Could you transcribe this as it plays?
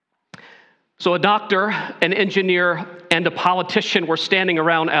So a doctor, an engineer, and a politician were standing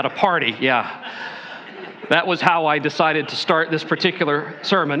around at a party. Yeah, that was how I decided to start this particular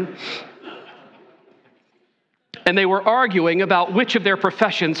sermon. And they were arguing about which of their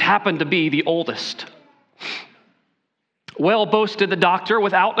professions happened to be the oldest. Well, boasted the doctor,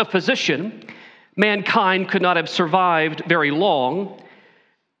 without a physician, mankind could not have survived very long,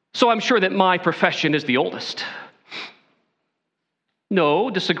 so I'm sure that my profession is the oldest. No,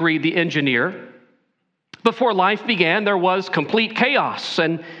 disagreed the engineer. Before life began, there was complete chaos,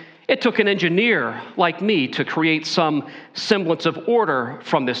 and it took an engineer like me to create some semblance of order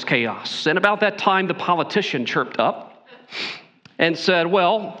from this chaos. And about that time, the politician chirped up and said,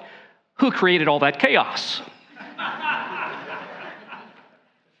 well, who created all that chaos?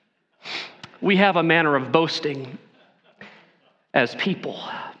 We have a manner of boasting as people.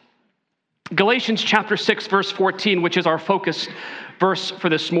 Galatians chapter 6, verse 14, which is our focus verse for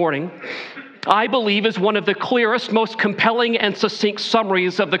this morning, I believe is one of the clearest, most compelling, and succinct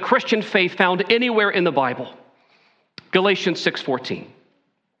summaries of the Christian faith found anywhere in the Bible. Galatians 6:14.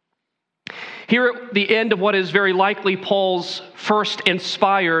 Here at the end of what is very likely Paul's first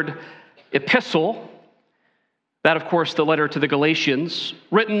inspired epistle, that, of course, the letter to the Galatians,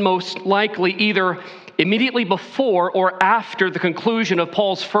 written most likely either immediately before or after the conclusion of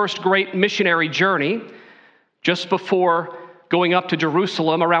Paul's first great missionary journey, just before going up to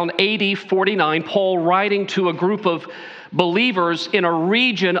Jerusalem around AD 49, Paul writing to a group of believers in a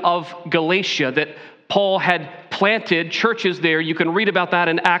region of Galatia that Paul had planted churches there. You can read about that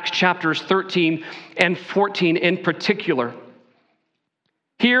in Acts chapters 13 and 14 in particular.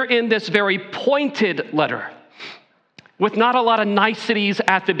 Here in this very pointed letter, with not a lot of niceties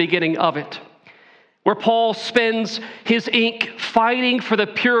at the beginning of it, where Paul spends his ink fighting for the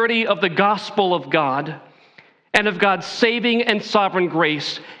purity of the gospel of God and of God's saving and sovereign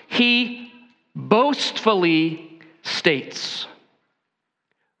grace, he boastfully states,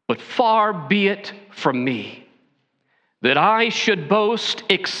 "But far be it from me that I should boast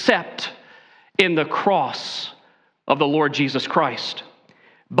except in the cross of the Lord Jesus Christ,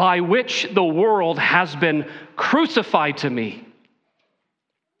 by which the world has been crucified to me,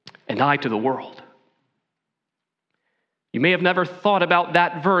 and I to the world." You may have never thought about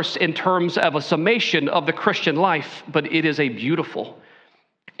that verse in terms of a summation of the Christian life, but it is a beautiful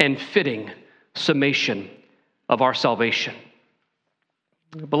and fitting summation of our salvation.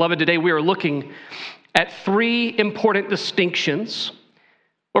 Beloved, today we are looking at three important distinctions,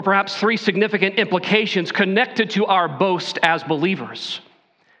 or perhaps three significant implications connected to our boast as believers.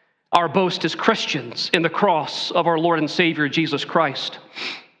 Our boast as Christians in the cross of our Lord and Savior, Jesus Christ.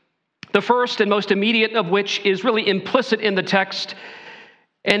 The first and most immediate of which is really implicit in the text,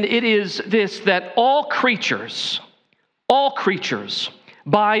 and it is this, that all creatures,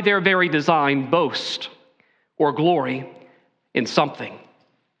 by their very design, boast or glory in something.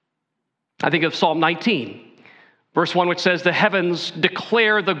 I think of Psalm 19, verse 1, which says, "The heavens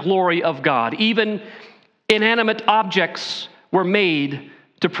declare the glory of God." Even inanimate objects were made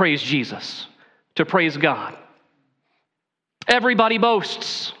to praise Jesus, to praise God. Everybody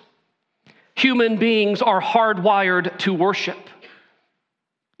boasts. Human beings are hardwired to worship,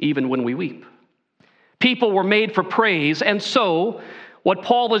 even when we weep. People were made for praise, and so what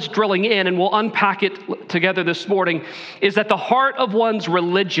Paul is drilling in, and we'll unpack it together this morning, is that the heart of one's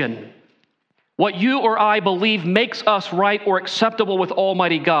religion, what you or I believe makes us right or acceptable with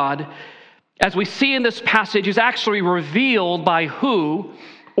Almighty God, as we see in this passage, is actually revealed by who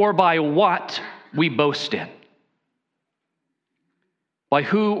or by what we boast in. By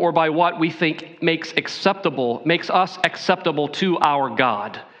who or by what we think makes us acceptable to our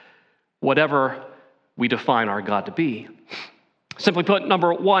God, whatever we define our God to be. Simply put,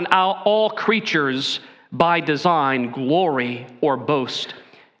 number one, all creatures by design glory or boast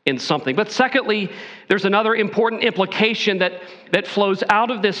in something. But secondly, there's another important implication that flows out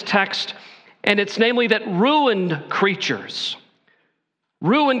of this text, and it's namely that ruined creatures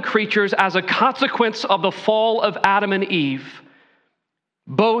as a consequence of the fall of Adam and Eve,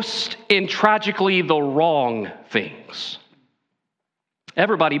 boast in tragically the wrong things.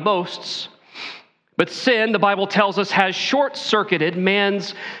 Everybody boasts, but sin, the Bible tells us, has short-circuited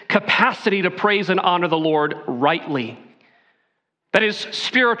man's capacity to praise and honor the Lord rightly. That is,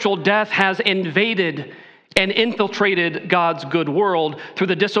 spiritual death has invaded and infiltrated God's good world through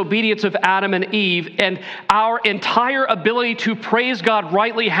the disobedience of Adam and Eve, and our entire ability to praise God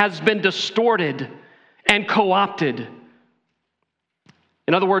rightly has been distorted and co-opted.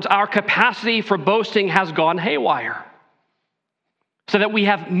 In other words, our capacity for boasting has gone haywire, so that we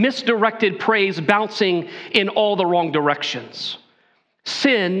have misdirected praise bouncing in all the wrong directions.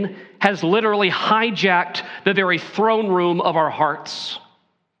 Sin has literally hijacked the very throne room of our hearts.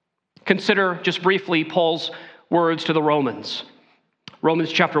 Consider just briefly Paul's words to the Romans.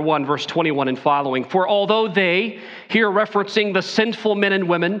 Romans chapter 1, verse 21 and following. For although they, here referencing the sinful men and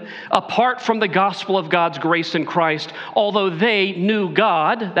women, apart from the gospel of God's grace in Christ, although they knew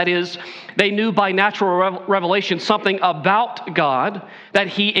God, that is, they knew by natural revelation something about God, that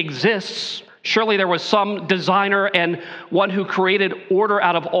he exists. Surely there was some designer and one who created order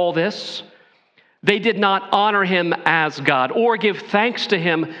out of all this. They did not honor him as God or give thanks to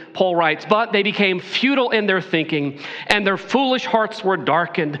him, Paul writes, but they became futile in their thinking, and their foolish hearts were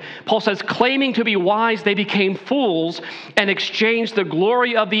darkened. Paul says, claiming to be wise, they became fools and exchanged the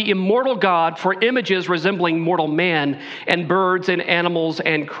glory of the immortal God for images resembling mortal man and birds and animals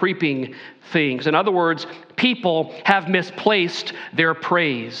and creeping things. In other words, people have misplaced their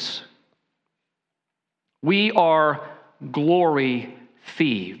praise. We are glory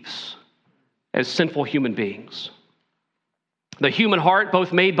thieves as sinful human beings. The human heart,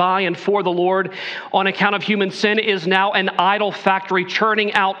 both made by and for the Lord on account of human sin, is now an idol factory,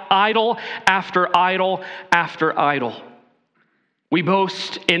 churning out idol after idol after idol. We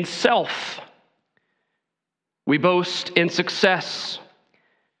boast in self. We boast in success.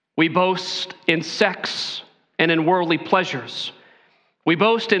 We boast in sex and in worldly pleasures. We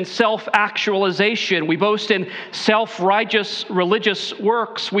boast in self-actualization. We boast in self-righteous religious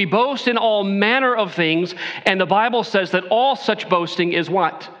works. We boast in all manner of things, and the Bible says that all such boasting is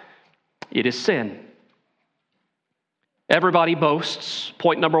what? It is sin. Everybody boasts,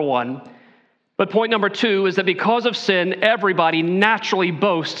 point number one. But point number two is that because of sin, everybody naturally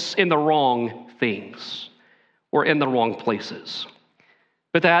boasts in the wrong things or in the wrong places.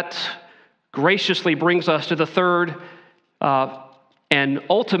 But that graciously brings us to the third and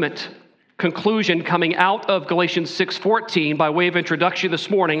ultimate conclusion coming out of Galatians 6:14 by way of introduction this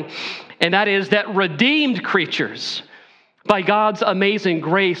morning, and that is that redeemed creatures, by God's amazing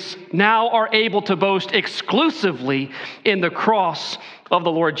grace, now are able to boast exclusively in the cross of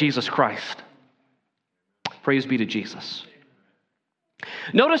the Lord Jesus Christ. Praise be to Jesus.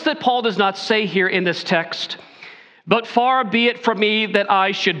 Notice that Paul does not say here in this text, but far be it from me that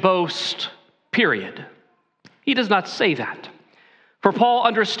I should boast, period. He does not say that. For Paul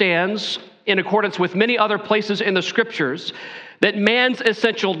understands, in accordance with many other places in the Scriptures, that man's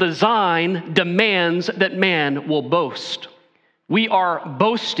essential design demands that man will boast. We are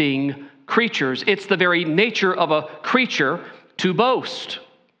boasting creatures. It's the very nature of a creature to boast.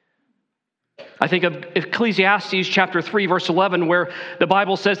 I think of Ecclesiastes chapter 3, verse 11, where the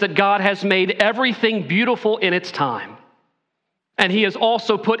Bible says that God has made everything beautiful in its time, and he has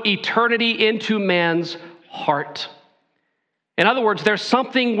also put eternity into man's heart. In other words, there's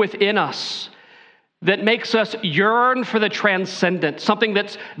something within us that makes us yearn for the transcendent, something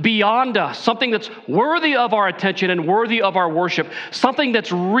that's beyond us, something that's worthy of our attention and worthy of our worship, something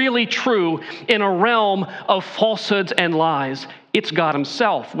that's really true in a realm of falsehoods and lies. It's God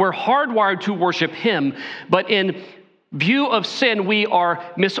himself. We're hardwired to worship him, but in view of sin, we are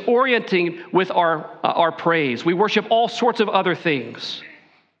misorienting with our praise. We worship all sorts of other things.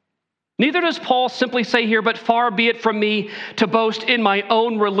 Neither does Paul simply say here, but far be it from me to boast in my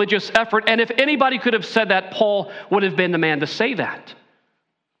own religious effort. And if anybody could have said that, Paul would have been the man to say that.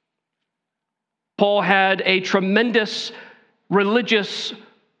 Paul had a tremendous religious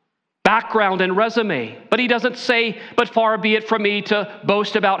background and resume, but he doesn't say, but far be it from me to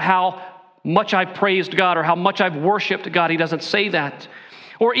boast about how much I've praised God or how much I've worshiped God. He doesn't say that.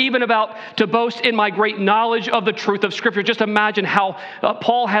 Or even about to boast in my great knowledge of the truth of Scripture. Just imagine how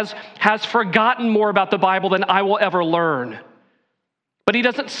Paul has forgotten more about the Bible than I will ever learn. But he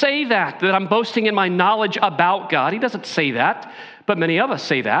doesn't say that I'm boasting in my knowledge about God. He doesn't say that, but many of us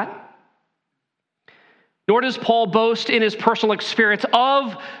say that. Nor does Paul boast in his personal experience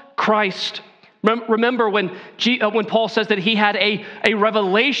of Christ. Remember when Paul says that he had a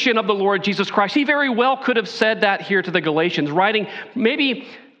revelation of the Lord Jesus Christ. He very well could have said that here to the Galatians, writing maybe,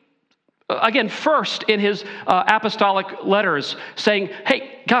 again, first in his apostolic letters, saying,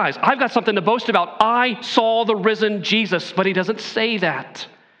 hey, guys, I've got something to boast about. I saw the risen Jesus, but he doesn't say that.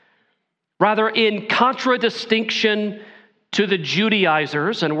 Rather, in contradistinction to the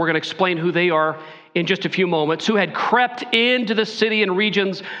Judaizers, and we're going to explain who they are in just a few moments, who had crept into the city and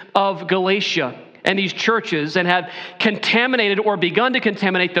regions of Galatia and these churches and have contaminated or begun to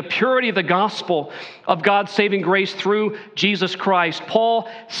contaminate the purity of the gospel of God's saving grace through Jesus Christ. Paul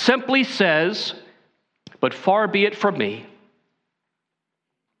simply says, but far be it from me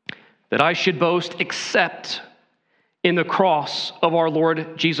that I should boast except in the cross of our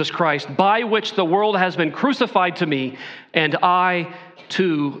Lord Jesus Christ, by which the world has been crucified to me, and I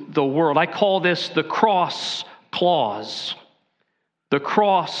to the world. I call this the cross clause. The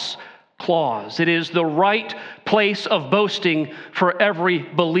cross clause. It is the right place of boasting for every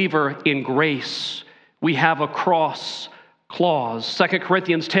believer in grace. We have a cross clause. 2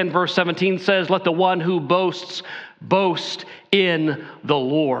 Corinthians 10 verse 17 says, "Let the one who boasts boast in the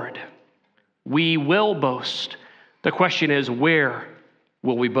Lord." We will boast. The question is, where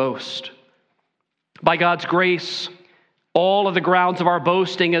will we boast? By God's grace, all of the grounds of our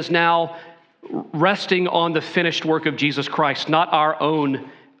boasting is now resting on the finished work of Jesus Christ, not our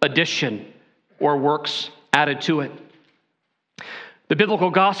own addition or works added to it. The biblical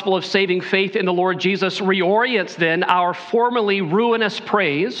gospel of saving faith in the Lord Jesus reorients then our formerly ruinous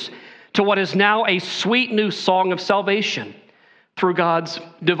praise to what is now a sweet new song of salvation through God's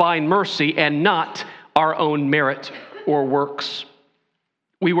divine mercy and not our own merit or works.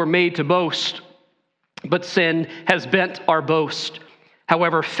 We were made to boast, but sin has bent our boast.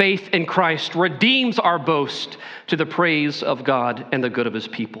 However, faith in Christ redeems our boast to the praise of God and the good of his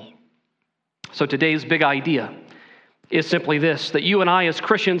people. So today's big idea is simply this, that you and I as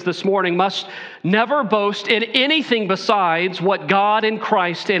Christians this morning must never boast in anything besides what God in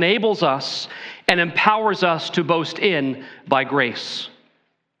Christ enables us and empowers us to boast in by grace.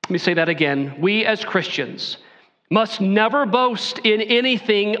 Let me say that again. We as Christians must never boast in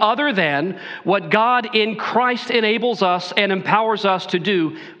anything other than what God in Christ enables us and empowers us to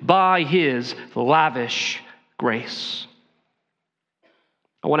do by his lavish grace.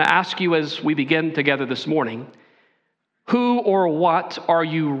 I want to ask you as we begin together this morning, who or what are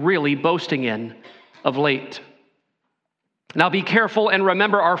you really boasting in of late? Now be careful and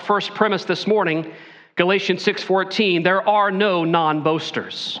remember our first premise this morning, Galatians 6:14, there are no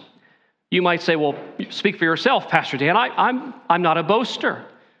non-boasters. You might say, well, speak for yourself, Pastor Dan. I'm not a boaster.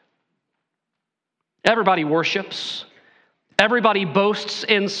 Everybody worships. Everybody boasts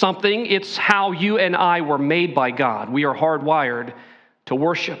in something. It's how you and I were made by God. We are hardwired to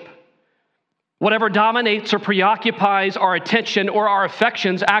worship. Whatever dominates or preoccupies our attention or our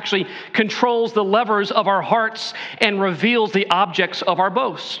affections actually controls the levers of our hearts and reveals the objects of our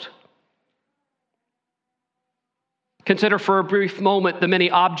boast. Consider for a brief moment the many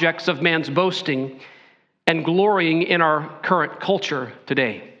objects of man's boasting and glorying in our current culture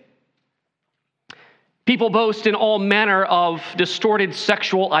today. People boast in all manner of distorted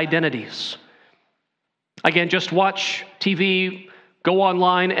sexual identities. Again, just watch TV, go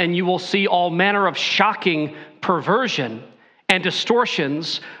online, and you will see all manner of shocking perversion and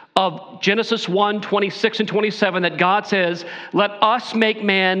distortions of Genesis 1:26 and 27 that God says, let us make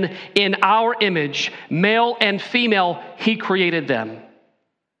man in our image, male and female, he created them.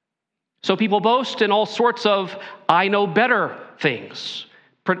 So people boast in all sorts of I know better things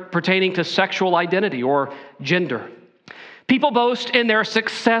pertaining to sexual identity or gender. People boast in their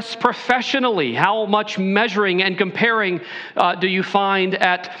success professionally. How much measuring and comparing do you find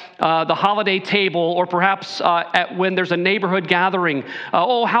at the holiday table or perhaps when there's a neighborhood gathering?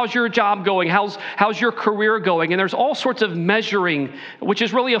 How's your job going? How's your career going? And there's all sorts of measuring, which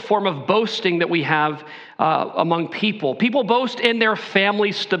is really a form of boasting that we have among people. People boast in their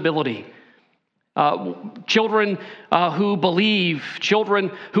family stability. Children who believe, children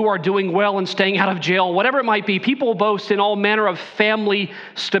who are doing well and staying out of jail, whatever it might be, people boast in all manner of family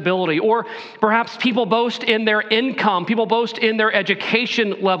stability. Or perhaps people boast in their income, people boast in their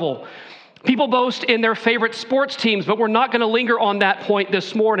education level. People boast in their favorite sports teams, but we're not going to linger on that point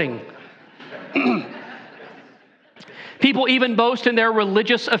this morning. People even boast in their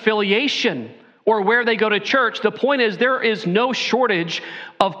religious affiliation or where they go to church. The point is, there is no shortage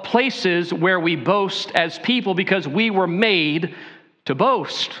of places where we boast as people because we were made to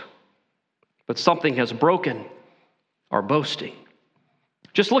boast. But something has broken our boasting.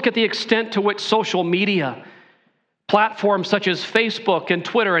 Just look at the extent to which social media, platforms such as Facebook and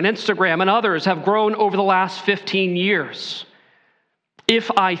Twitter and Instagram and others have grown over the last 15 years.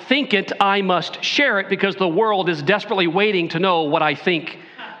 If I think it, I must share it because the world is desperately waiting to know what I think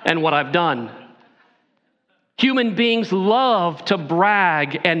and what I've done. Human beings love to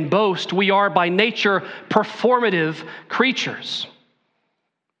brag and boast. We are by nature performative creatures.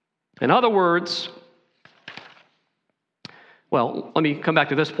 In other words, well, let me come back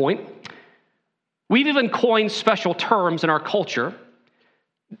to this point. We've even coined special terms in our culture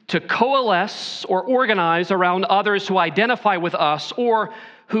to coalesce or organize around others who identify with us or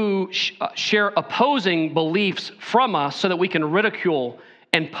who share opposing beliefs from us so that we can ridicule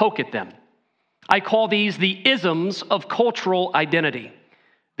and poke at them. I call these the isms of cultural identity.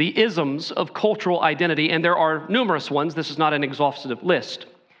 the isms of cultural identity, and there are numerous ones. This is not an exhaustive list.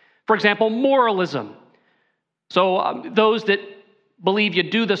 For example, moralism. So those that believe you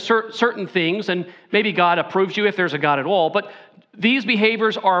do the certain things, and maybe God approves you if there's a God at all, but these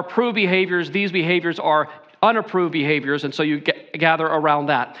behaviors are approved behaviors, these behaviors are unapproved behaviors, and so you gather around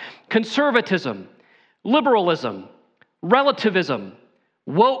that. Conservatism, liberalism, relativism,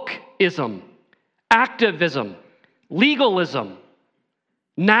 wokeism, activism, legalism,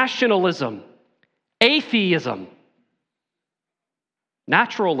 nationalism, atheism,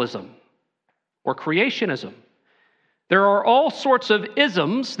 naturalism, or creationism. There are all sorts of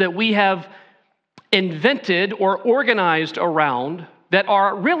isms that we have invented or organized around that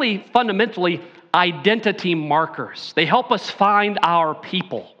are really fundamentally identity markers. They help us find our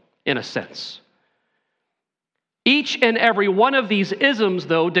people, in a sense. Each and every one of these isms,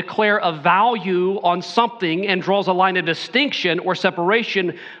 though, declare a value on something and draws a line of distinction or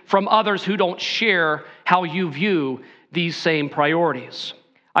separation from others who don't share how you view these same priorities.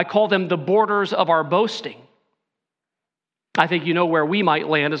 I call them the borders of our boasting. I think you know where we might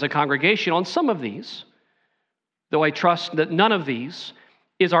land as a congregation on some of these, though I trust that none of these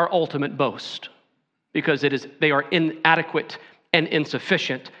is our ultimate boast, because they are inadequate and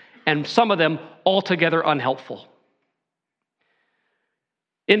insufficient, and some of them altogether unhelpful.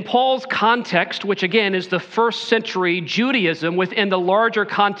 In Paul's context, which again is the first century Judaism within the larger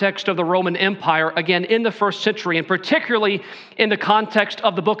context of the Roman Empire, again in the first century, and particularly in the context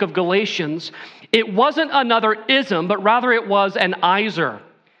of the book of Galatians, it wasn't another ism, but rather it was an iser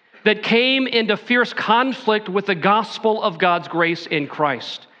that came into fierce conflict with the gospel of God's grace in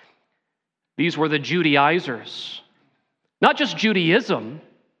Christ. These were the Judaizers. Not just Judaism,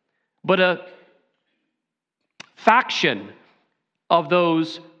 but a faction of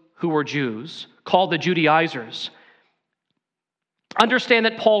those who were Jews, called the Judaizers. Understand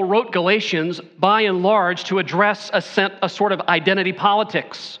that Paul wrote Galatians by and large to address a sort of identity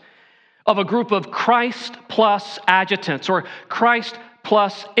politics of a group of Christ plus adjutants or Christ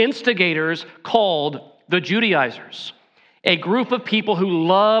plus instigators called the Judaizers, a group of people who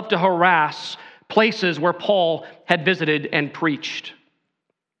loved to harass places where Paul had visited and preached.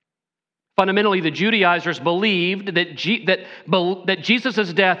 Fundamentally, the Judaizers believed that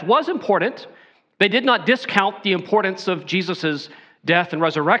Jesus' death was important. They did not discount the importance of Jesus' death and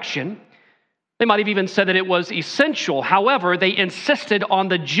resurrection. They might have even said that it was essential. However, they insisted on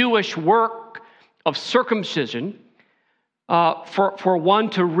the Jewish work of circumcision for one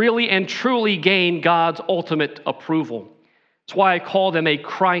to really and truly gain God's ultimate approval. That's why I call them a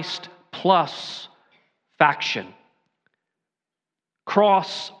Christ plus faction.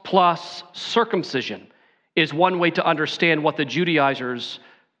 Cross plus circumcision is one way to understand what the Judaizers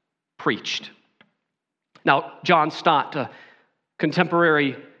preached. Now, John Stott, a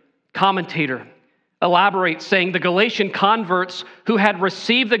contemporary commentator, elaborates, saying the Galatian converts who had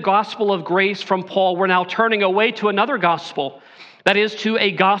received the gospel of grace from Paul were now turning away to another gospel, that is, to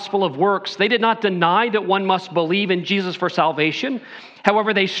a gospel of works. They did not deny that one must believe in Jesus for salvation.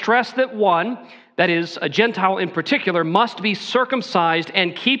 However, they stressed that one, that is, a Gentile in particular, must be circumcised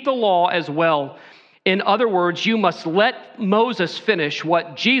and keep the law as well. In other words, you must let Moses finish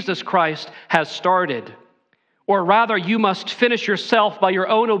what Jesus Christ has started. Or rather, you must finish yourself by your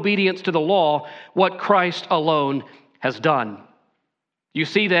own obedience to the law, what Christ alone has done. You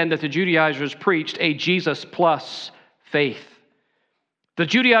see then that the Judaizers preached a Jesus plus faith. The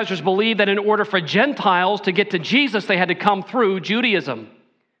Judaizers believed that in order for Gentiles to get to Jesus, they had to come through Judaism.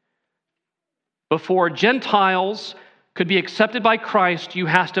 Before Gentiles could be accepted by Christ, you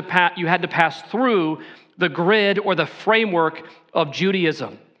had to pass through the grid or the framework of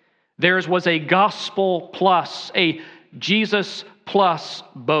Judaism. Theirs was a gospel plus, a Jesus plus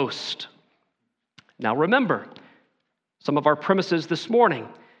boast. Now remember some of our premises this morning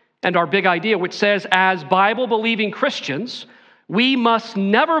and our big idea, which says, as Bible-believing Christians, we must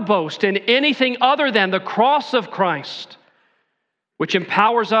never boast in anything other than the cross of Christ, which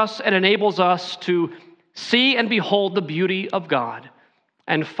empowers us and enables us to see and behold the beauty of God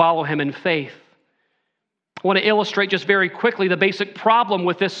and follow Him in faith. I want to illustrate just very quickly the basic problem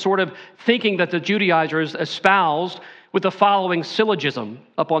with this sort of thinking that the Judaizers espoused with the following syllogism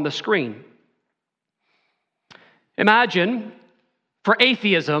up on the screen. Imagine, for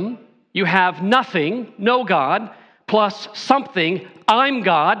atheism, you have nothing, no God, plus something, I'm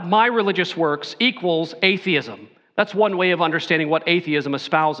God, my religious works, equals atheism. That's one way of understanding what atheism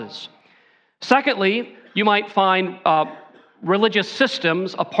espouses. Secondly, you might find religious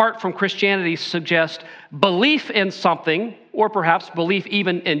systems apart from Christianity suggest belief in something, or perhaps belief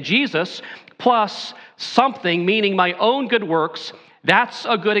even in Jesus, plus something, meaning my own good works, That's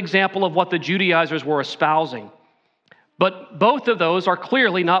a good example of what the Judaizers were espousing. But both of those are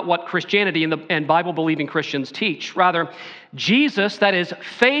clearly not what Christianity and Bible-believing Christians teach. Rather, Jesus, that is,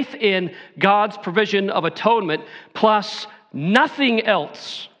 faith in God's provision of atonement, plus nothing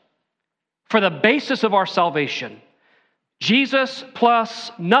else for the basis of our salvation. Jesus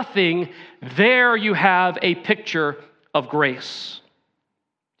plus nothing, there you have a picture of grace.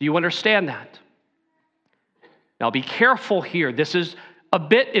 Do you understand that? Now be careful here. This is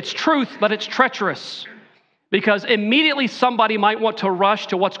it's truth, but it's treacherous. Because immediately somebody might want to rush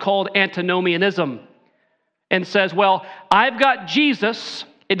to what's called antinomianism and says, well, I've got Jesus.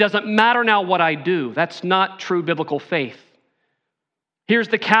 It doesn't matter now what I do. That's not true biblical faith. Here's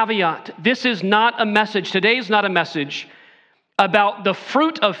the caveat. This is not a message. Today's not a message about the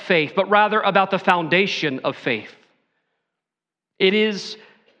fruit of faith, but rather about the foundation of faith. Is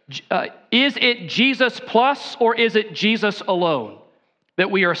it Jesus plus or is it Jesus alone that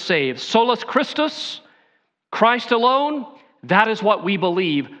we are saved? Solus Christus, Christ alone, that is what we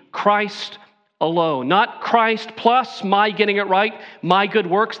believe. Christ alone. Not Christ plus my getting it right, my good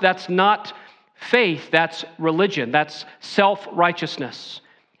works. That's not faith. That's religion. That's self-righteousness.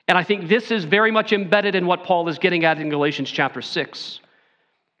 And I think this is very much embedded in what Paul is getting at in Galatians chapter 6.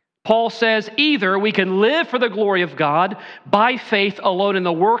 Paul says either we can live for the glory of God by faith alone in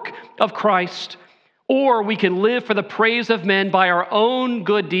the work of Christ, or we can live for the praise of men by our own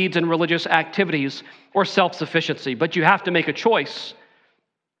good deeds and religious activities or self-sufficiency. But you have to make a choice.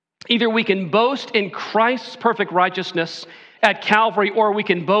 Either we can boast in Christ's perfect righteousness at Calvary, or we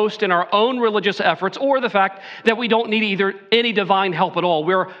can boast in our own religious efforts, or the fact that we don't need either any divine help at all.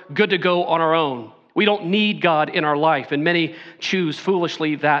 We're good to go on our own. We don't need God in our life, and many choose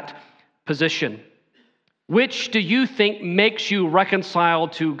foolishly that position. Which do you think makes you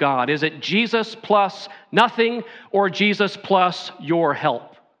reconciled to God? Is it Jesus plus nothing or Jesus plus your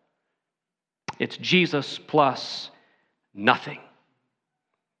help? It's Jesus plus nothing.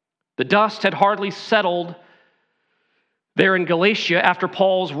 The dust had hardly settled there in Galatia after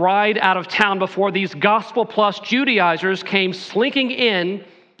Paul's ride out of town before these gospel plus Judaizers came slinking in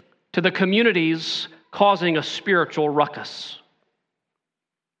to the communities, causing a spiritual ruckus.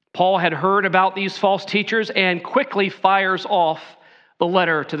 Paul had heard about these false teachers and quickly fires off the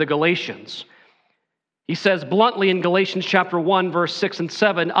letter to the Galatians. He says bluntly in Galatians chapter 1, verse 6 and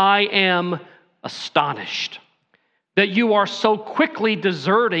 7, I am astonished that you are so quickly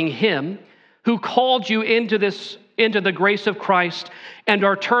deserting him who called you into the grace of Christ and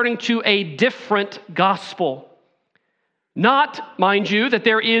are turning to a different gospel. Not, mind you, that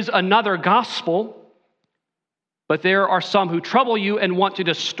there is another gospel, but there are some who trouble you and want to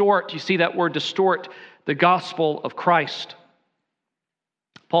distort, you see that word distort, the gospel of Christ.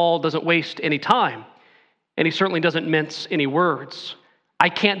 Paul doesn't waste any time, and he certainly doesn't mince any words. I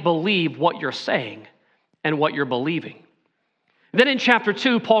can't believe what you're saying and what you're believing. Then in chapter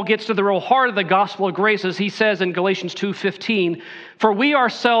 2, Paul gets to the real heart of the gospel of grace, as he says in Galatians 2:15, for we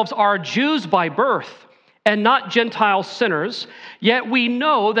ourselves are Jews by birth, and not Gentile sinners, yet we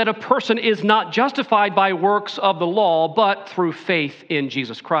know that a person is not justified by works of the law, but through faith in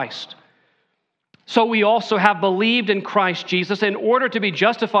Jesus Christ. So we also have believed in Christ Jesus in order to be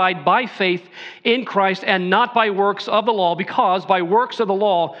justified by faith in Christ and not by works of the law, because by works of the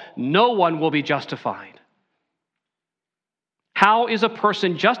law no one will be justified. How is a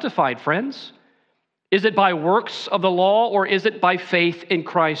person justified, friends? Is it by works of the law, or is it by faith in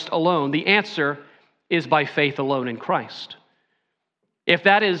Christ alone? The answer is by faith alone in Christ. If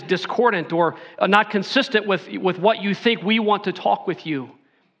that is discordant or not consistent with what you think, we want to talk with you.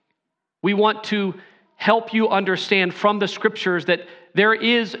 We want to help you understand from the Scriptures that there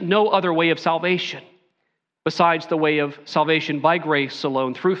is no other way of salvation besides the way of salvation by grace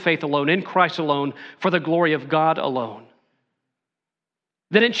alone, through faith alone, in Christ alone, for the glory of God alone.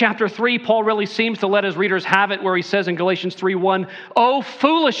 Then in chapter 3, Paul really seems to let his readers have it, where he says in Galatians 3:1, "O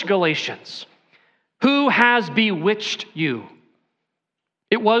foolish Galatians, who has bewitched you?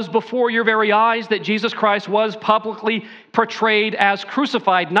 It was before your very eyes that Jesus Christ was publicly portrayed as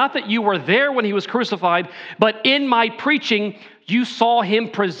crucified. Not that you were there when he was crucified, but in my preaching you saw him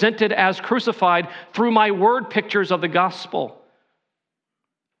presented as crucified through my word pictures of the gospel."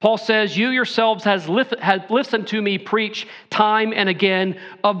 Paul says, you yourselves have listened to me preach time and again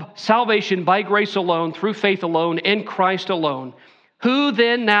of salvation by grace alone, through faith alone, in Christ alone. Who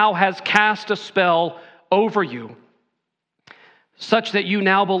then now has cast a spell over you, such that you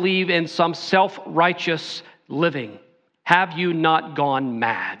now believe in some self-righteous living? Have you not gone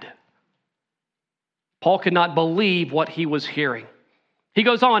mad? Paul could not believe what he was hearing. He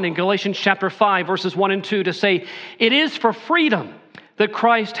goes on in Galatians chapter 5, verses 1 and 2 to say, "It is for freedom that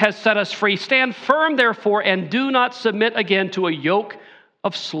Christ has set us free. Stand firm, therefore, and do not submit again to a yoke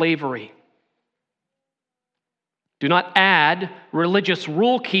of slavery." Do not add religious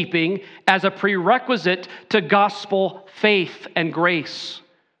rule-keeping as a prerequisite to gospel faith and grace.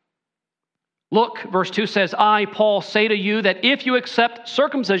 Look, verse 2 says, "I, Paul, say to you that if you accept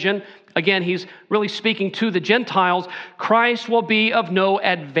circumcision," again, he's really speaking to the Gentiles, "Christ will be of no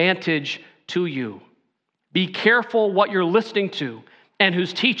advantage to you." Be careful what you're listening to and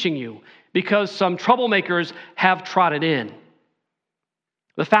who's teaching you, because some troublemakers have trotted in.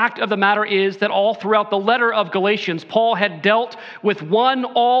 The fact of the matter is that all throughout the letter of Galatians, Paul had dealt with one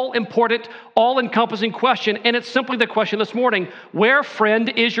all-important, all-encompassing question, and it's simply the question this morning: where, friend,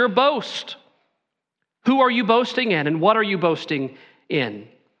 is your boast? Who are you boasting in, and what are you boasting in?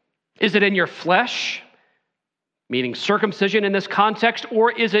 Is it in your flesh, meaning circumcision in this context,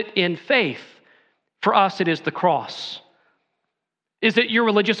 or is it in faith? For us, it is the cross. Is it your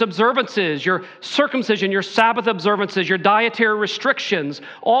religious observances, your circumcision, your Sabbath observances, your dietary restrictions,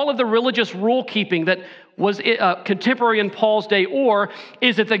 all of the religious rule-keeping that was contemporary in Paul's day? Or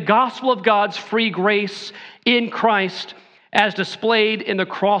is it the gospel of God's free grace in Christ as displayed in the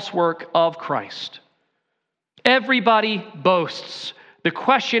crosswork of Christ? Everybody boasts. The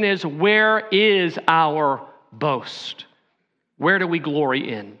question is, where is our boast? Where do we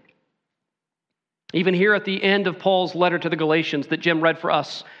glory in? Even here at the end of Paul's letter to the Galatians that Jim read for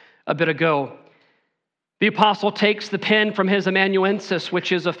us a bit ago, the apostle takes the pen from his amanuensis,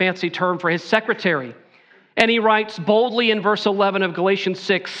 which is a fancy term for his secretary, and he writes boldly in verse 11 of Galatians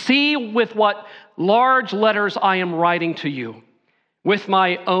 6, "See with what large letters I am writing to you, with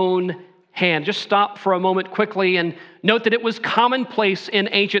my own hand." Just stop for a moment quickly and note that it was commonplace in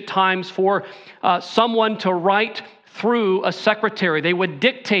ancient times for someone to write through a secretary. They would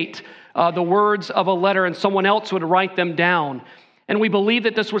dictate the words of a letter, and someone else would write them down. And we believe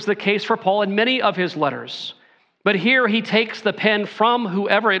that this was the case for Paul in many of his letters. But here he takes the pen from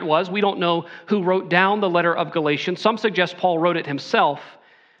whoever it was. We don't know who wrote down the letter of Galatians. Some suggest Paul wrote it himself.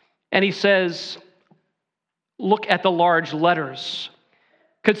 And he says, look at the large letters.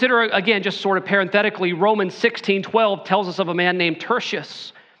 Consider, again, just sort of parenthetically, Romans 16:12 tells us of a man named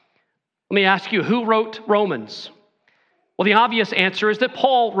Tertius. Let me ask you, who wrote Romans? Well, the obvious answer is that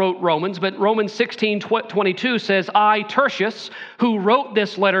Paul wrote Romans, but Romans 16:22 says, "I, Tertius, who wrote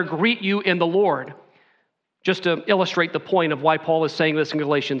this letter, greet you in the Lord." Just to illustrate the point of why Paul is saying this in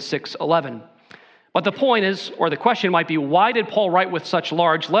Galatians 6:11. But the point is, or the question might be, why did Paul write with such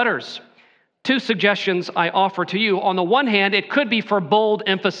large letters? Two suggestions I offer to you. On the one hand, it could be for bold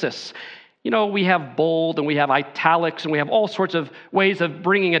emphasis. You know, we have bold and we have italics and we have all sorts of ways of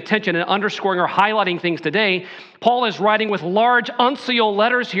bringing attention and underscoring or highlighting things today. Paul is writing with large uncial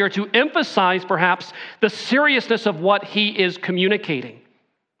letters here to emphasize perhaps the seriousness of what he is communicating.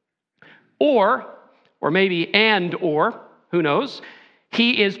 Or maybe who knows,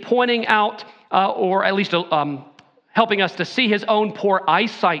 he is pointing out or at least helping us to see his own poor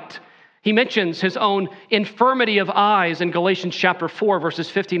eyesight. He mentions his own infirmity of eyes in Galatians chapter 4, verses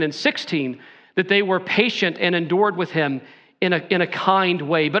 15 and 16, that they were patient and endured with him in a kind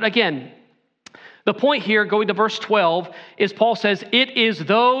way. But again, the point here, going to verse 12, is Paul says, "It is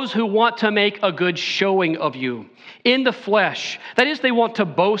those who want to make a good showing of you in the flesh." That is, they want to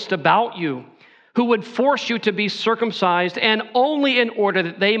boast about you, who would force you to be circumcised, and only in order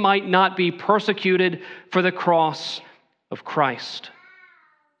that they might not be persecuted for the cross of Christ.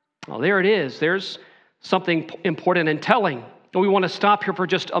 Well, there it is. There's something important and telling. And we want to stop here for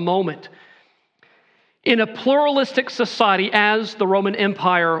just a moment. In a pluralistic society, as the Roman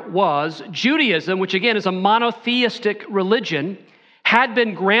Empire was, Judaism, which again is a monotheistic religion, had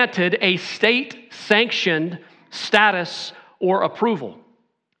been granted a state-sanctioned status or approval.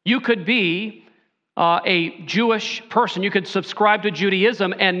 You could be a Jewish person. You could subscribe to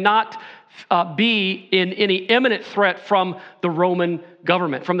Judaism and not be in any imminent threat from the Roman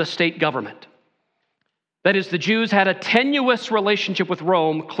government, from the state government. That is, the Jews had a tenuous relationship with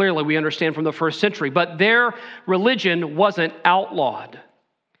Rome, clearly we understand from the first century, but their religion wasn't outlawed.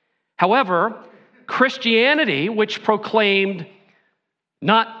 However, Christianity, which proclaimed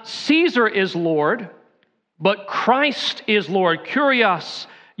not Caesar is Lord, but Christ is Lord, Kyrios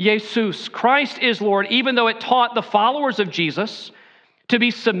Jesus, Christ is Lord, even though it taught the followers of Jesus to be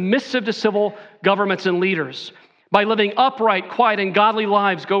submissive to civil governments and leaders by living upright, quiet, and godly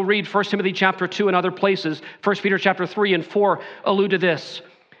lives. Go read 1 Timothy chapter 2 and other places. 1 Peter chapter 3 and 4 allude to this.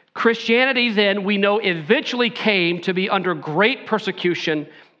 Christianity then, we know, eventually came to be under great persecution,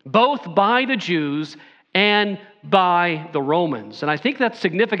 both by the Jews and by the Romans. And I think that's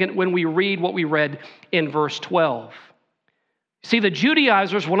significant when we read what we read in verse 12. See, the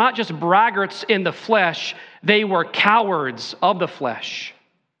Judaizers were not just braggarts in the flesh, they were cowards of the flesh.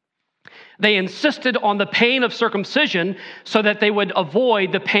 They insisted on the pain of circumcision so that they would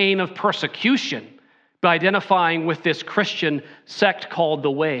avoid the pain of persecution by identifying with this Christian sect called the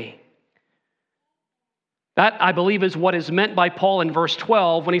Way. That, I believe, is what is meant by Paul in verse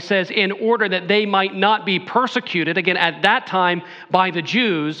 12 when he says, in order that they might not be persecuted, again, at that time by the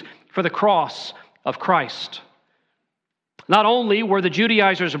Jews, for the cross of Christ. Not only were the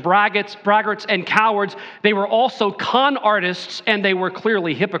Judaizers braggarts and cowards, they were also con artists, and they were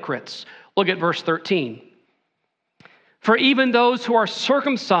clearly hypocrites. Look at verse 13. For even those who are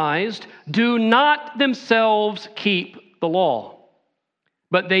circumcised do not themselves keep the law,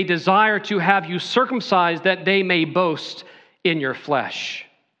 but they desire to have you circumcised that they may boast in your flesh.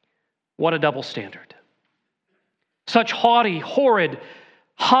 What a double standard. Such haughty, horrid,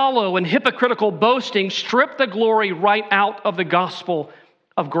 hollow, and hypocritical boasting strip the glory right out of the gospel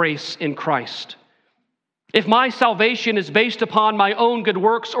of grace in Christ. If my salvation is based upon my own good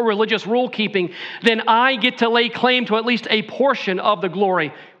works or religious rule keeping, then I get to lay claim to at least a portion of the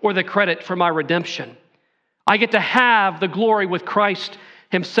glory or the credit for my redemption. I get to have the glory with Christ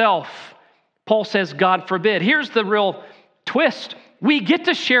himself. Paul says, God forbid. Here's the real twist. We get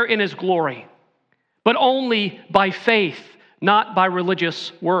to share in his glory, but only by faith, not by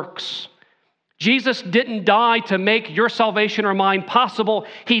religious works. Jesus didn't die to make your salvation or mine possible.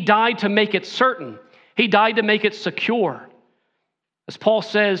 He died to make it certain. He died to make it secure. As Paul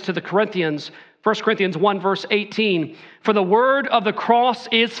says to the Corinthians, 1 Corinthians 1 verse 18, for the word of the cross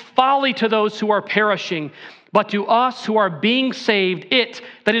is folly to those who are perishing, but to us who are being saved, it,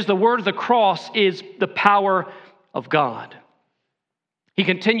 that is the word of the cross, is the power of God. He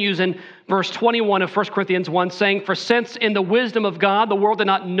continues in verse 21 of 1 Corinthians 1 saying, for since in the wisdom of God, the world did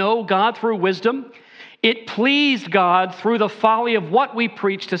not know God through wisdom, it pleased God through the folly of what we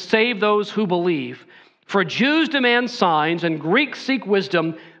preach to save those who believe. For Jews demand signs and Greeks seek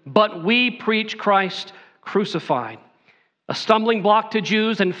wisdom, but we preach Christ crucified, a stumbling block to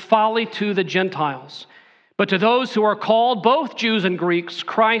Jews and folly to the Gentiles. But to those who are called, both Jews and Greeks,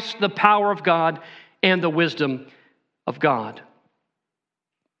 Christ, the power of God and the wisdom of God.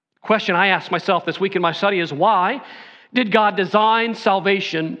 Question I asked myself this week in my study is, why did God design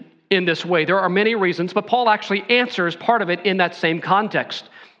salvation in this way? There are many reasons, but Paul actually answers part of it in that same context.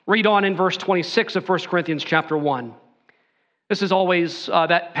 Read on in verse 26 of 1 Corinthians chapter 1. This is always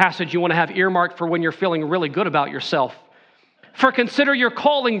that passage you want to have earmarked for when you're feeling really good about yourself. For consider your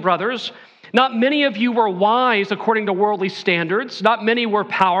calling, brothers. Not many of you were wise according to worldly standards. Not many were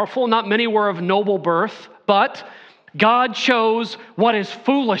powerful. Not many were of noble birth. But God chose what is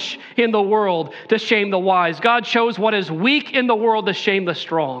foolish in the world to shame the wise. God chose what is weak in the world to shame the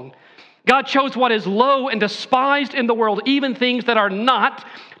strong. God chose what is low and despised in the world, even things that are not,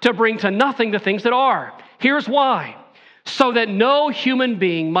 to bring to nothing the things that are. Here's why. So that no human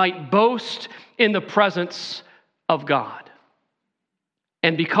being might boast in the presence of God.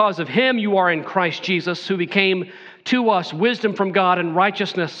 And because of him, you are in Christ Jesus, who became to us wisdom from God and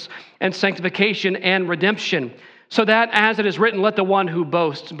righteousness and sanctification and redemption. So that, as it is written, let the one who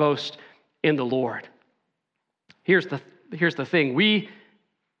boasts, boast in the Lord. Here's the thing.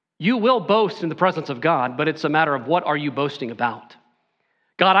 You will boast in the presence of God, but it's a matter of what are you boasting about?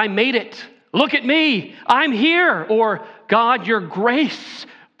 God, I made it. Look at me. I'm here. Or, God, your grace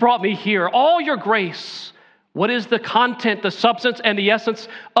brought me here. All your grace. What is the content, the substance, and the essence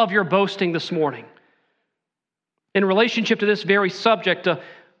of your boasting this morning? In relationship to this very subject,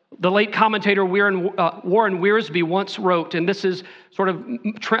 the late commentator Warren Wiersbe once wrote, and this is sort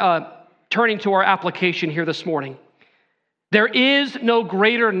of turning to our application here this morning. There is no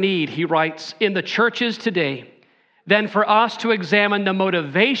greater need, he writes, in the churches today than for us to examine the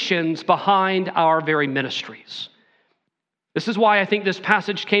motivations behind our very ministries. This is why I think this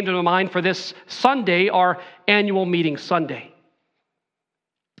passage came to my mind for this Sunday, our annual meeting Sunday.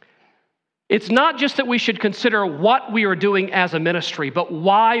 It's not just that we should consider what we are doing as a ministry, but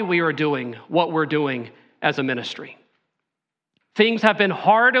why we are doing what we're doing as a ministry. Things have been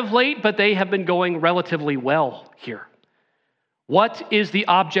hard of late, but they have been going relatively well here. What is the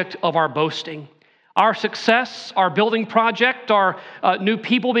object of our boasting? Our success, our building project, our new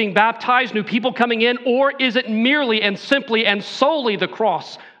people being baptized, new people coming in, or is it merely and simply and solely the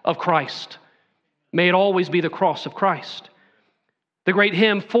cross of Christ? May it always be the cross of Christ. The great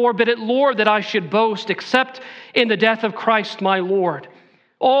hymn, forbid it, Lord, that I should boast, except in the death of Christ my Lord.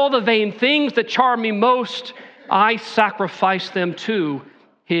 All the vain things that charm me most, I sacrifice them to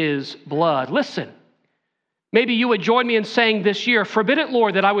his blood. Listen, Maybe you would join me in saying this year, forbid it,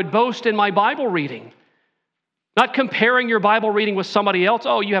 Lord, that I would boast in my Bible reading. Not comparing your Bible reading with somebody else.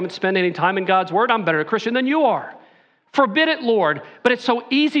 Oh, you haven't spent any time in God's Word. I'm better a Christian than you are. Forbid it, Lord. But it's so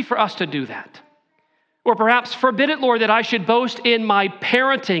easy for us to do that. Or perhaps, forbid it, Lord, that I should boast in my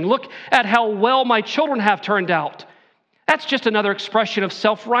parenting. Look at how well my children have turned out. That's just another expression of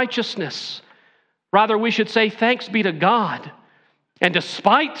self-righteousness. Rather, we should say, thanks be to God. And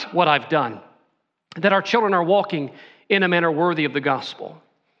despite what I've done, that our children are walking in a manner worthy of the gospel.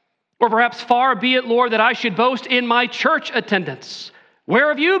 Or perhaps, far be it, Lord, that I should boast in my church attendance. Where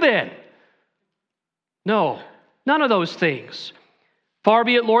have you been? No, none of those things. Far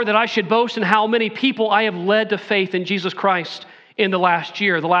be it, Lord, that I should boast in how many people I have led to faith in Jesus Christ in the last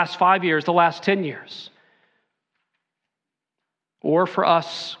year, the last 5 years, the last 10 years. Or for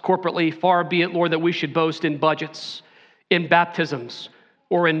us corporately, far be it, Lord, that we should boast in budgets, in baptisms,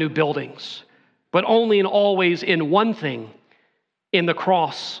 or in new buildings, but only and always in one thing, in the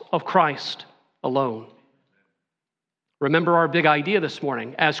cross of Christ alone. Remember our big idea this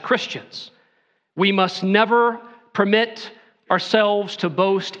morning. As Christians, we must never permit ourselves to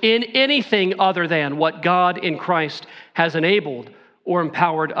boast in anything other than what God in Christ has enabled or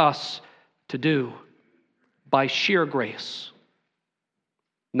empowered us to do by sheer grace.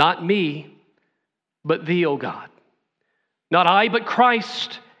 Not me, but thee, O God. Not I, but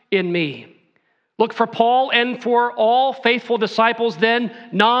Christ in me. Look, for Paul and for all faithful disciples, then,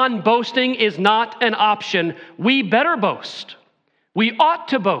 non-boasting is not an option. We better boast. We ought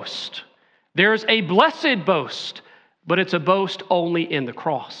to boast. There's a blessed boast, but it's a boast only in the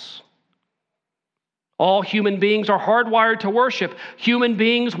cross. All human beings are hardwired to worship. Human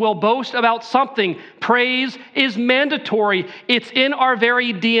beings will boast about something. Praise is mandatory. It's in our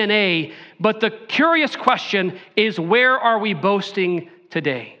very DNA. But the curious question is, where are we boasting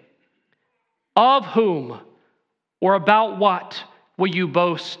today? Of whom or about what will you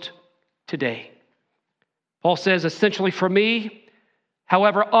boast today? Paul says, essentially for me,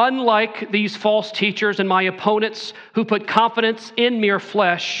 however, unlike these false teachers and my opponents who put confidence in mere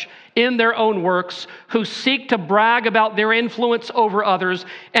flesh, in their own works, who seek to brag about their influence over others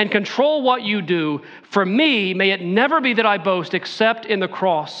and control what you do, for me, may it never be that I boast except in the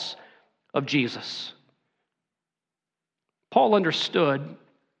cross of Jesus. Paul understood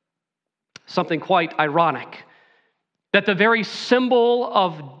something quite ironic, that the very symbol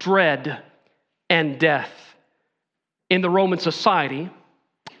of dread and death in the Roman society,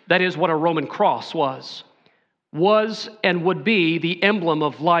 that is what a Roman cross was and would be the emblem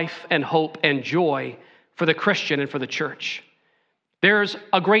of life and hope and joy for the Christian and for the church. There's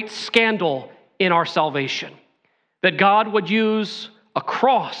a great scandal in our salvation, that God would use a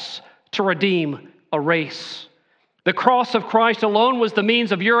cross to redeem a race. The cross of Christ alone was the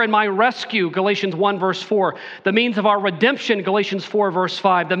means of your and my rescue, Galatians 1, verse 4. The means of our redemption, Galatians 4, verse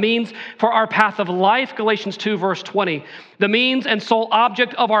 5. The means for our path of life, Galatians 2, verse 20. The means and sole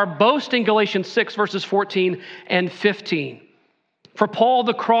object of our boasting, Galatians 6, verses 14 and 15. For Paul,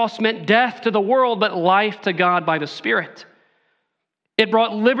 the cross meant death to the world, but life to God by the Spirit. It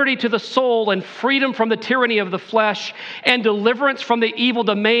brought liberty to the soul and freedom from the tyranny of the flesh and deliverance from the evil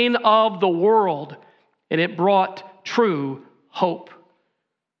domain of the world. And it brought true hope.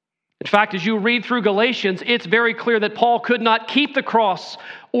 In fact, as you read through Galatians, it's very clear that Paul could not keep the cross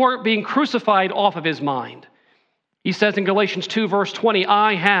or being crucified off of his mind. He says in Galatians 2, verse 20,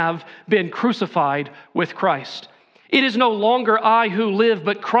 I have been crucified with Christ. It is no longer I who live,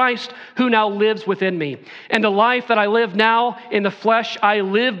 but Christ who now lives within me. And the life that I live now in the flesh, I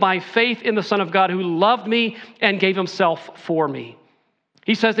live by faith in the Son of God who loved me and gave himself for me.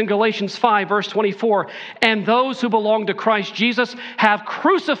 He says in Galatians 5, verse 24, and those who belong to Christ Jesus have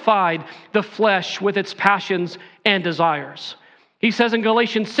crucified the flesh with its passions and desires. He says in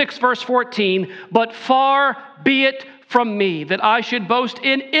Galatians 6, verse 14, but far be it from me that I should boast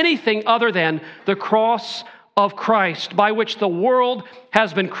in anything other than the cross of Christ, by which the world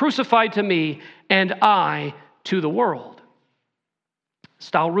has been crucified to me and I to the world.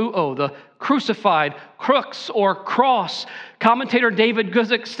 Stauruo, the crucified, crux or cross. Commentator David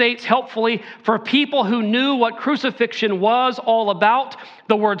Guzik states helpfully, for people who knew what crucifixion was all about,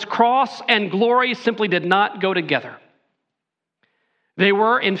 the words cross and glory simply did not go together. They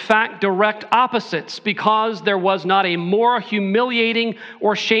were, in fact, direct opposites because there was not a more humiliating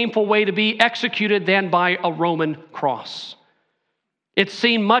or shameful way to be executed than by a Roman cross. It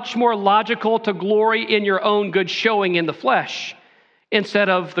seemed much more logical to glory in your own good showing in the flesh instead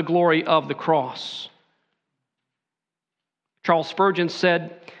of the glory of the cross. Charles Spurgeon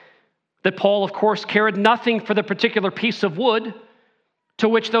said that Paul, of course, cared nothing for the particular piece of wood to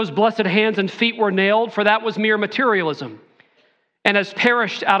which those blessed hands and feet were nailed, for that was mere materialism, and has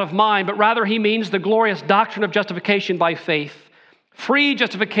perished out of mind, but rather he means the glorious doctrine of justification by faith, free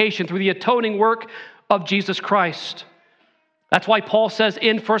justification through the atoning work of Jesus Christ. That's why Paul says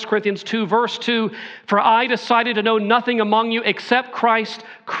in 1 Corinthians 2, verse 2, "For I decided to know nothing among you except Christ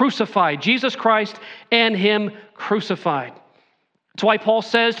crucified," Jesus Christ and him crucified. That's why Paul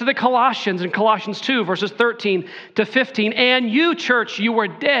says to the Colossians in Colossians 2, verses 13 to 15, "And you, church, you were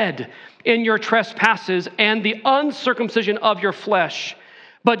dead in your trespasses and the uncircumcision of your flesh.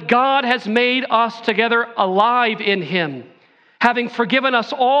 But God has made us together alive in him, having forgiven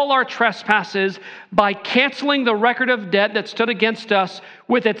us all our trespasses by canceling the record of debt that stood against us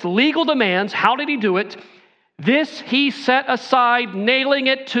with its legal demands." How did he do it? "This he set aside, nailing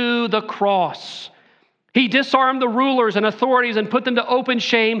it to the cross. He disarmed the rulers and authorities and put them to open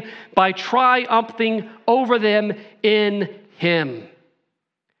shame by triumphing over them in him."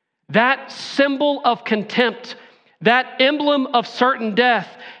 That symbol of contempt, that emblem of certain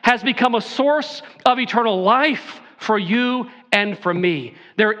death, has become a source of eternal life for you and for me.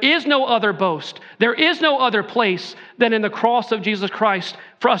 There is no other boast. There is no other place than in the cross of Jesus Christ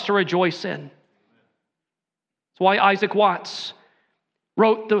for us to rejoice in. That's why Isaac Watts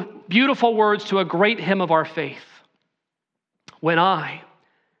wrote the beautiful words to a great hymn of our faith. "When I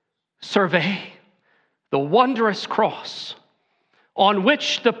survey the wondrous cross on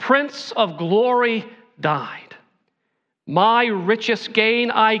which the Prince of Glory died, my richest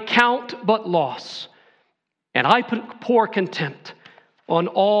gain I count but loss, and I pour contempt on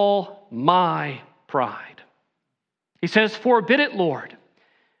all my pride." He says, "Forbid it, Lord,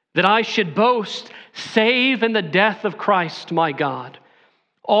 that I should boast save in the death of Christ my God.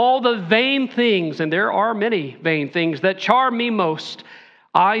 All the vain things," and there are many vain things, "that charm me most,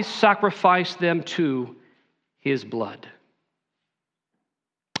 I sacrifice them to his blood."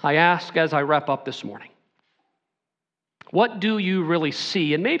 I ask as I wrap up this morning, what do you really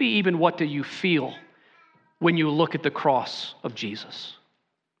see, and maybe even what do you feel when you look at the cross of Jesus?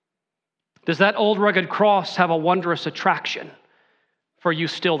 Does that old rugged cross have a wondrous attraction for you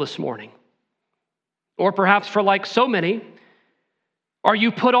still this morning? Or perhaps for like so many, are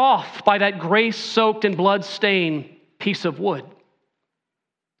you put off by that grace-soaked and blood-stained piece of wood?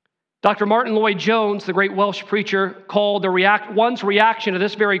 Dr. Martin Lloyd-Jones, the great Welsh preacher, called one's reaction to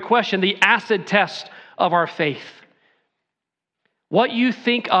this very question the acid test of our faith. What you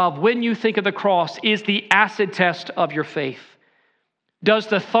think of when you think of the cross is the acid test of your faith. Does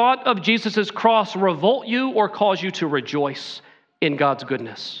the thought of Jesus' cross revolt you or cause you to rejoice in God's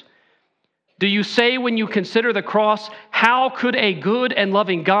goodness? Do you say when you consider the cross, how could a good and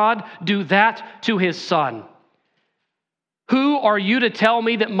loving God do that to his Son? Who are you to tell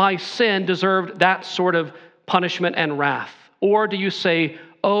me that my sin deserved that sort of punishment and wrath? Or do you say,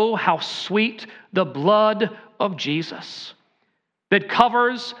 oh, how sweet the blood of Jesus that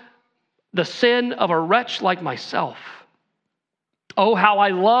covers the sin of a wretch like myself? Oh, how I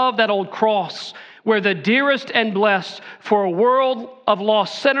love that old cross where the dearest and blessed for a world of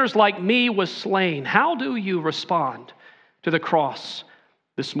lost sinners like me was slain. How do you respond to the cross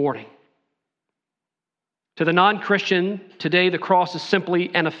this morning? To the non-Christian, today the cross is simply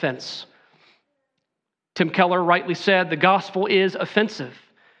an offense. Tim Keller rightly said the gospel is offensive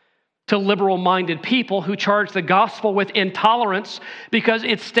to liberal-minded people who charge the gospel with intolerance because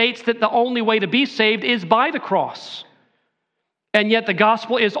it states that the only way to be saved is by the cross. And yet the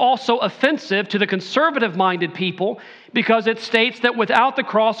gospel is also offensive to the conservative-minded people because it states that without the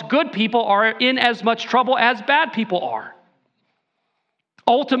cross, good people are in as much trouble as bad people are.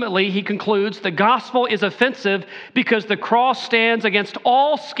 Ultimately, he concludes, the gospel is offensive because the cross stands against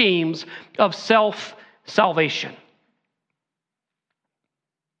all schemes of self-salvation.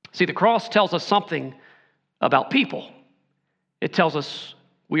 See, the cross tells us something about people. It tells us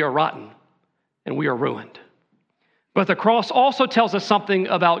we are rotten and we are ruined. But the cross also tells us something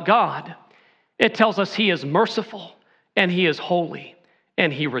about God. It tells us he is merciful and he is holy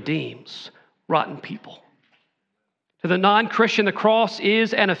and he redeems rotten people. To the non-Christian, the cross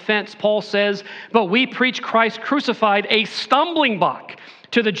is an offense, Paul says, but we preach Christ crucified, a stumbling block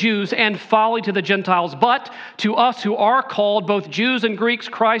to the Jews and folly to the Gentiles. But to us who are called, both Jews and Greeks,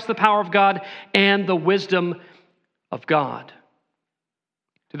 Christ, the power of God and the wisdom of God.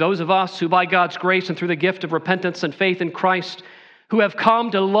 To those of us who by God's grace and through the gift of repentance and faith in Christ, who have come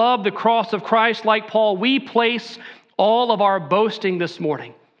to love the cross of Christ like Paul, we place all of our boasting this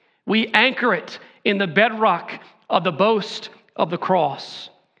morning. We anchor it in the bedrock of the boast of the cross.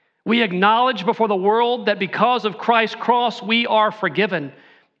 We acknowledge before the world that because of Christ's cross, we are forgiven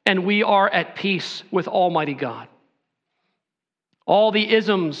and we are at peace with Almighty God. All the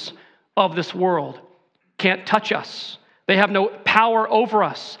isms of this world can't touch us. They have no power over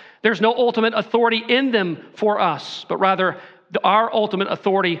us. There's no ultimate authority in them for us, but rather our ultimate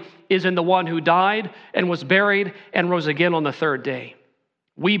authority is in the one who died and was buried and rose again on the third day.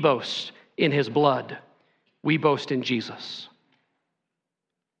 We boast in his blood. We boast in Jesus.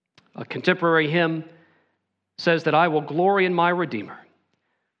 A contemporary hymn says that I will glory in my Redeemer,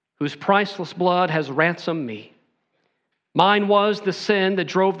 whose priceless blood has ransomed me. Mine was the sin that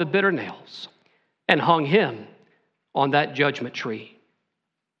drove the bitter nails and hung him on that judgment tree.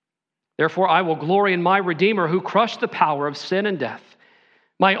 Therefore, I will glory in my Redeemer who crushed the power of sin and death,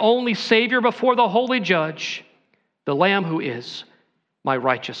 my only Savior before the holy judge, the Lamb who is my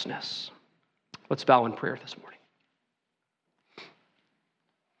righteousness. Let's bow in prayer this morning.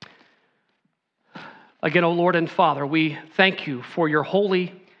 Again, O Lord and Father, we thank you for your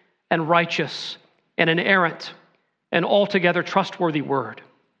holy and righteous and inerrant and altogether trustworthy word.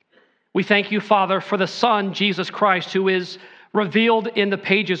 We thank you, Father, for the Son, Jesus Christ, who is revealed in the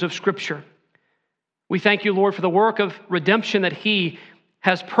pages of Scripture. We thank you, Lord, for the work of redemption that he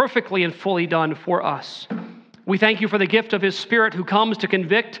has perfectly and fully done for us. We thank you for the gift of his Spirit who comes to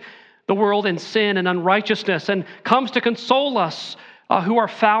convict the world in sin and unrighteousness and comes to console us who are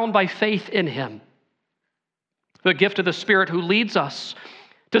found by faith in him. The gift of the Spirit who leads us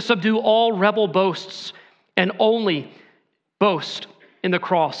to subdue all rebel boasts and only boast in the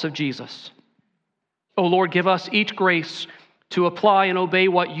cross of Jesus. O Lord, give us each grace to apply and obey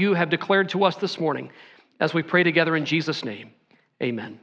what you have declared to us this morning as we pray together in Jesus' name. Amen.